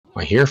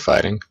I hear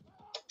fighting.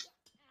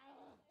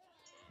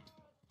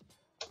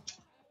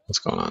 What's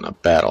going on? A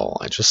battle.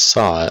 I just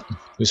saw it.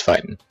 Who's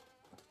fighting?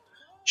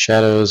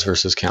 Shadows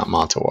versus Count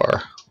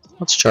Montawar.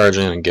 Let's charge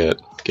in and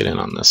get in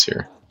on this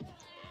here.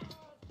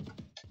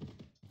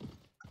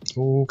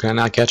 Ooh, can I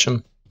not catch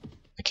him?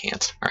 I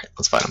can't. Alright,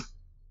 let's fight him.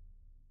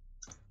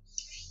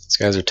 These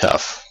guys are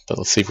tough, but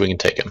let's see if we can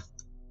take him.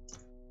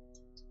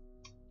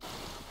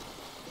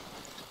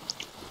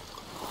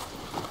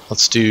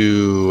 Let's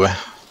do...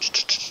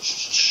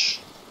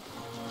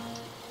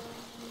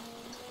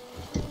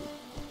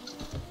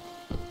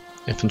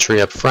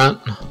 infantry up front.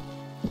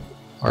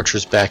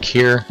 Archers back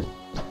here.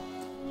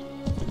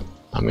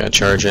 I'm going to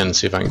charge in and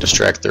see if I can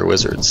distract their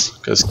wizards.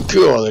 Because,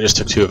 oh, they just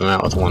took 2 of them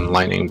out with 1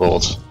 lightning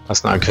bolt.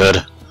 That's not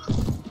good.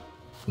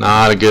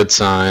 Not a good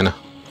sign.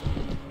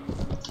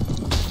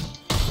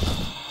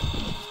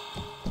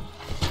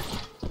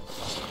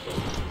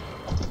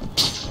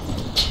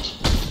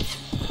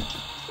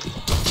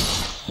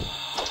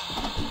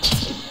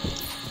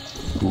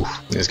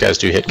 Oof, these guys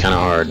do hit kind of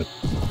hard.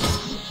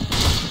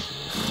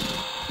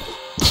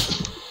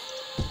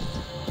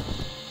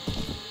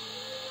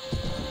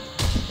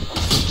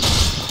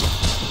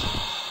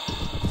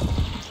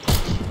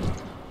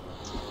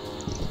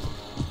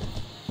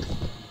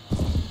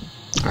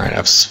 Alright,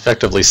 I've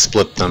effectively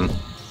split them.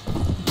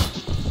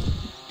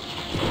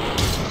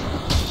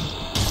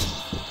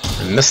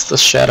 I missed the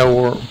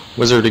Shadow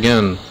Wizard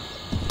again.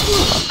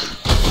 Fuck.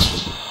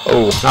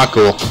 Oh, not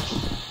cool.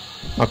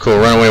 Not cool.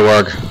 Run away,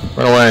 Warg.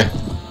 Run away.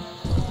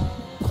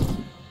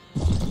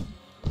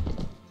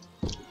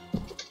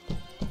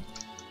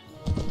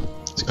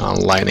 He's gonna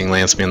lightning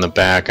lance me in the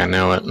back, I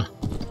know it.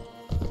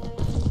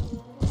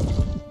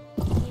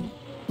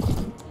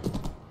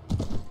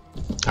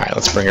 Alright,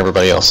 let's bring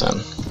everybody else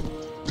in.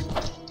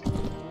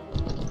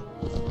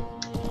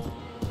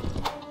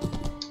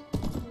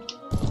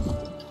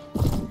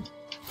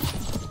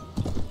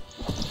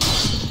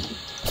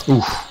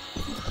 Oof.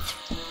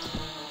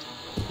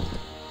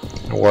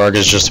 The warg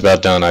is just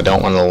about done. I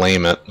don't want to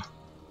lame it.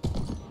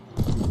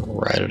 I'll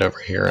ride it over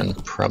here and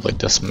probably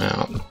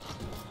dismount.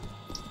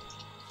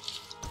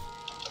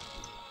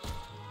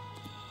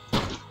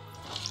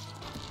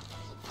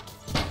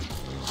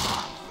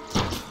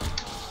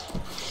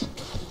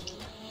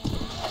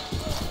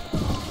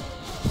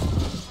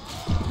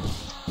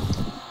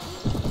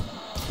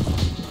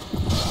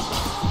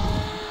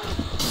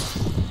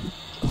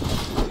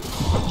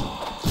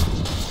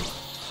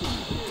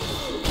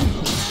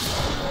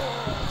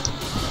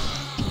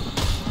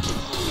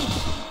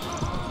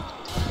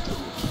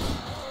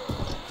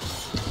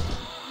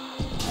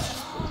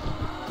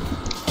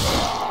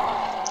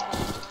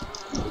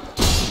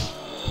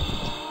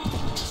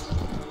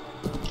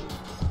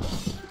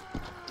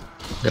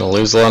 Gonna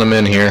lose a lot of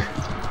men here.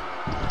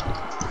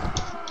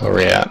 Where are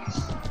we at?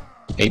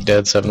 8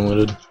 dead, 7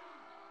 wounded.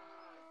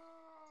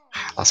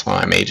 Lost one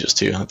of my mages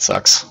too, that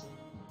sucks.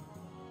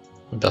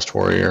 My best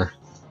warrior.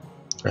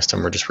 The rest of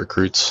them are just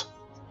recruits.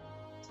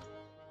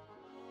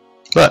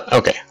 But,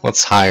 okay,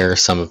 let's hire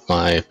some of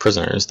my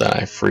prisoners that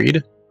I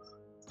freed.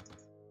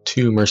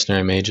 2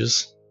 mercenary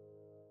mages.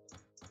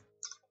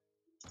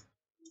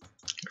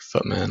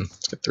 Footmen.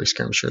 Let's get 3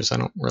 skirmishers. I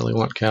don't really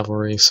want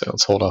cavalry, so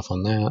let's hold off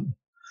on that.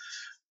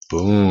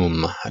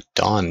 Boom, a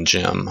Dawn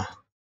Gem. A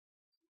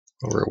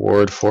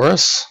reward for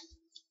us.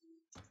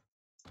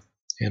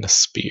 And a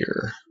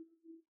spear.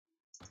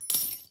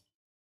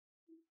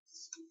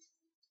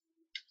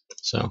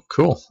 So,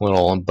 cool.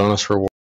 Little bonus reward.